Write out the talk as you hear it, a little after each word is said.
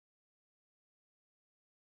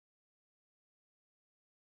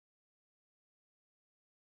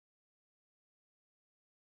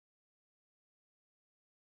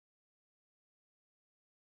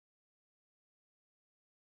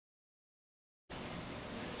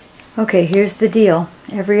Okay, here's the deal.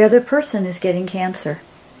 Every other person is getting cancer.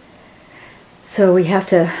 So we have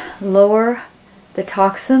to lower the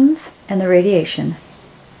toxins and the radiation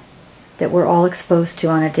that we're all exposed to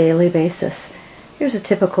on a daily basis. Here's a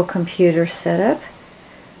typical computer setup.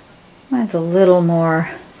 Mine's a little more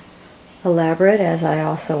elaborate as I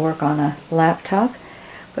also work on a laptop.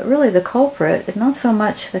 But really the culprit is not so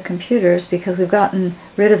much the computers, because we've gotten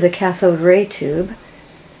rid of the cathode ray tube.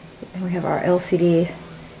 And we have our LCD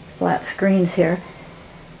flat screens here.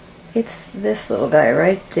 It's this little guy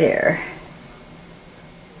right there.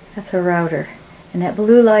 That's a router. And that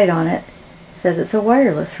blue light on it says it's a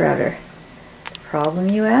wireless router. Problem,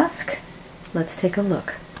 you ask? Let's take a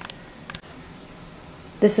look.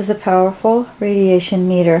 This is a powerful radiation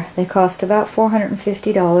meter. They cost about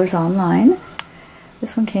 $450 online.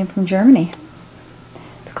 This one came from Germany.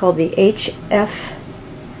 It's called the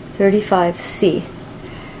HF35C.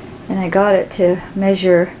 And I got it to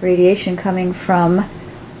measure radiation coming from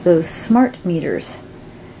those smart meters.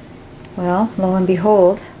 Well, lo and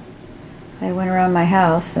behold, I went around my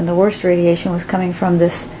house and the worst radiation was coming from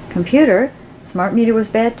this computer. Smart meter was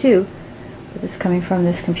bad too, but this is coming from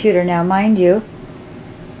this computer. Now mind you,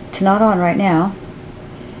 it's not on right now,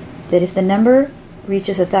 that if the number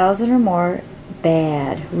reaches 1,000 or more,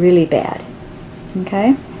 bad, really bad.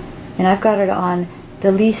 Okay? And I've got it on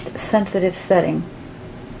the least sensitive setting.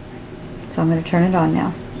 So I'm going to turn it on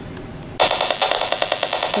now.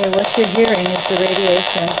 Okay, what you're hearing is the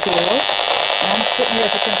radiation field. And I'm sitting here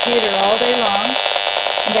at the computer all day long.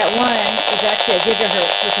 And that one is actually a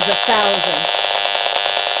gigahertz, which is 1,000.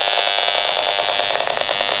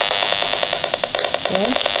 Okay?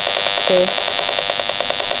 See?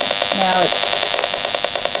 Now it's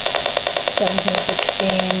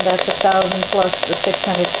 1716, that's 1,000 plus the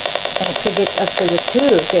 600, and it could get up to the 2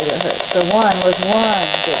 gigahertz. The one was 1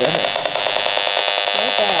 gigahertz.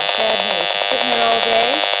 Right back, bad news. You're sitting there all day.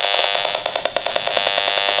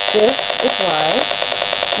 This is why,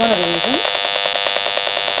 one of the reasons,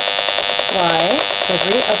 why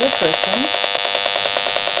every other person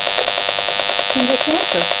can get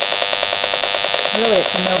cancer. Really,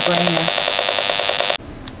 it's a no-brainer.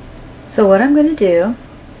 So what I'm going to do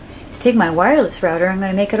is take my wireless router, I'm going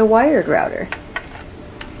to make it a wired router.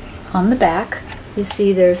 On the back, you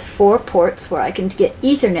see there's 4 ports where I can get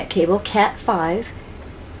Ethernet cable, Cat5.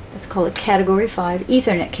 That's called a Category 5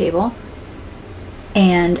 Ethernet cable.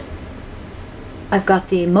 And I've got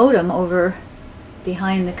the modem over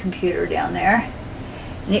behind the computer down there.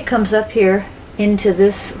 And it comes up here into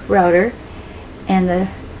this router, and I'm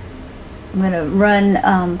going to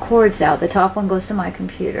run cords out. The top one goes to my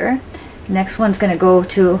computer. The next one's going to go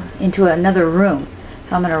into another room.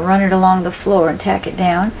 So I'm going to run it along the floor and tack it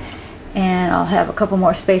down. And I'll have a couple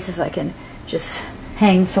more spaces I can just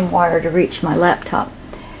hang some wire to reach my laptop.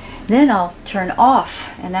 Then I'll turn off,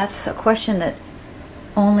 and that's a question that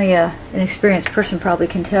only an experienced person probably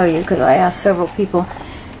can tell you, because I asked several people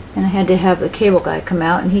and I had to have the cable guy come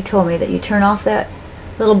out, and he told me that you turn off that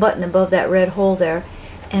little button above that red hole there,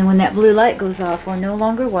 and when that blue light goes off, we're no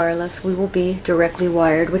longer wireless, we will be directly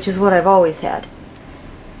wired, which is what I've always had.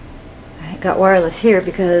 I got wireless here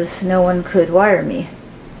because no one could wire me.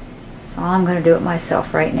 So I'm going to do it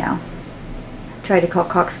myself right now. I tried to call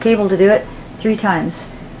Cox Cable to do it 3 times.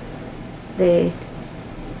 They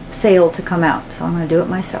failed to come out, so I'm going to do it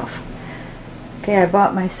myself. Okay, I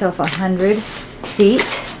bought myself 100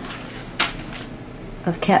 feet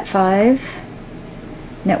of Cat5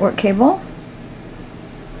 network cable,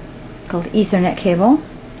 called Ethernet cable.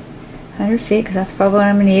 100 feet, because that's probably what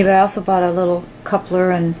I'm going to need, but I also bought a little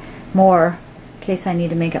coupler and more in case I need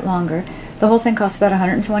to make it longer. The whole thing costs about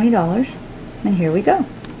 $120, and here we go.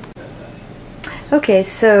 Okay,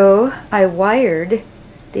 so I wired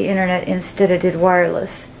the internet instead of did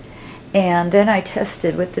wireless, and then I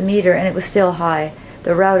tested with the meter and it was still high.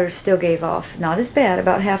 The router still gave off, not as bad,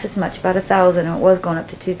 about half as much, about 1,000, and it was going up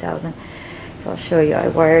to 2,000. So I'll show you. I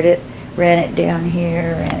wired it, ran it down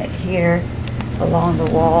here, ran it here, along the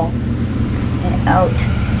wall, and out.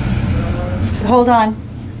 Hold on.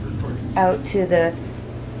 Out to the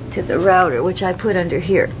router, which I put under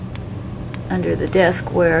here, under the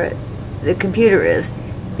desk where the computer is,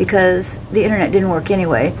 because the internet didn't work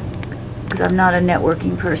anyway, because I'm not a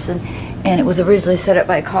networking person, and it was originally set up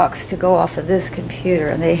by Cox to go off of this computer,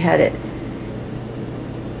 and they had it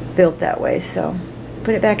built that way. So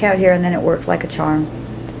put it back out here, and then it worked like a charm.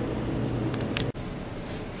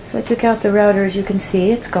 So I took out the router. As you can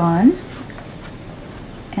see, it's gone,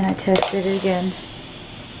 and I tested it again,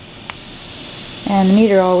 and the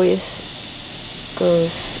meter always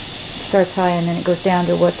starts high and then it goes down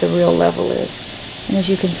to what the real level is, and as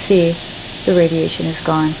you can see, the radiation is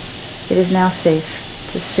gone. It is now safe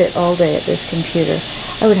to sit all day at this computer.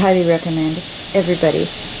 I would highly recommend everybody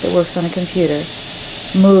that works on a computer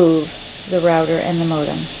move the router and the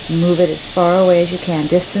modem. Move it as far away as you can.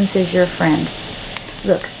 Distance is your friend.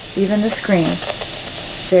 Look, even the screen,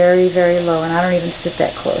 very, very low, and I don't even sit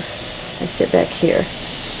that close. I sit back here.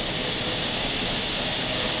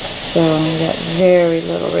 So we got very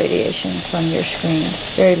little radiation from your screen.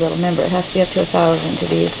 Very little. Remember, it has to be up to 1,000 to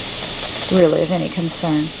be really of any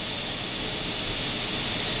concern.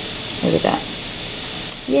 Look at that.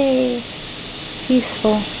 Yay!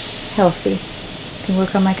 Peaceful, healthy. I can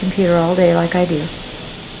work on my computer all day like I do.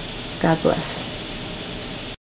 God bless.